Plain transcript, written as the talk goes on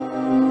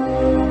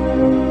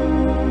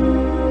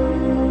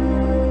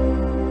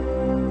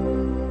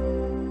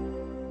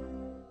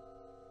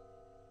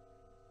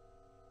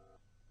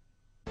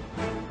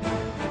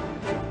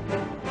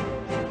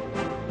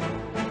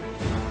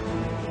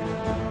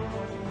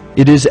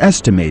It is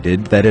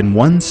estimated that in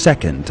 1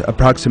 second,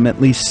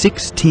 approximately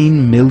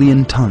 16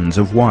 million tons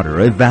of water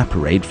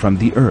evaporate from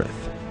the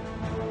Earth.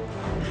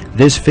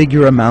 This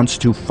figure amounts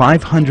to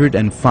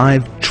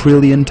 505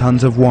 trillion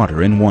tons of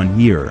water in 1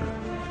 year.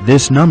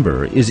 This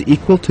number is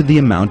equal to the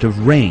amount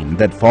of rain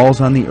that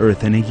falls on the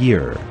Earth in a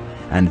year,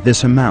 and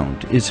this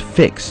amount is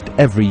fixed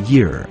every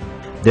year.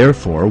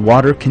 Therefore,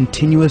 water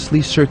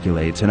continuously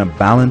circulates in a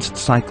balanced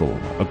cycle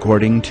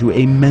according to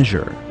a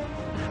measure.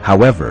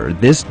 However,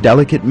 this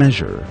delicate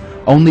measure,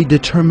 only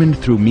determined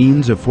through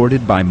means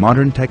afforded by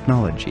modern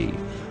technology,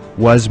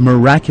 was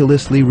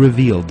miraculously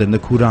revealed in the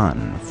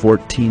Quran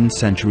 14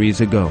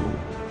 centuries ago.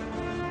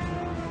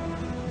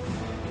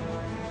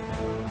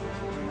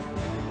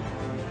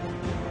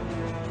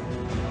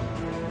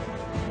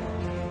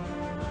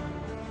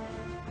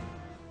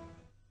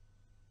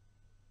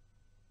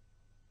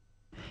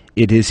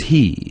 It is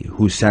He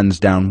who sends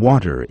down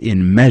water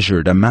in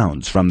measured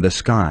amounts from the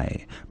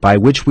sky, by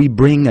which we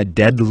bring a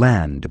dead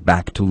land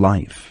back to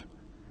life.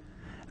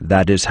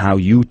 That is how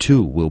you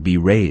too will be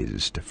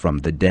raised from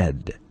the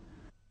dead.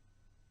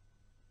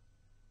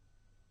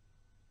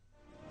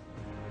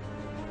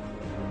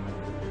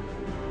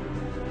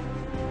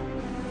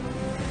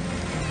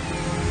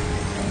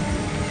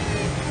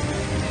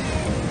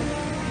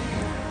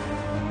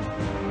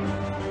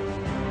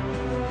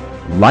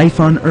 Life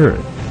on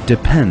Earth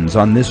depends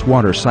on this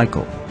water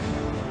cycle.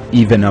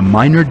 Even a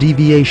minor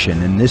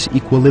deviation in this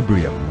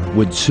equilibrium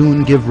would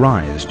soon give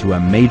rise to a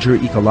major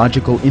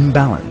ecological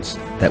imbalance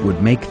that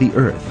would make the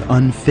Earth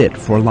unfit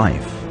for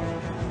life.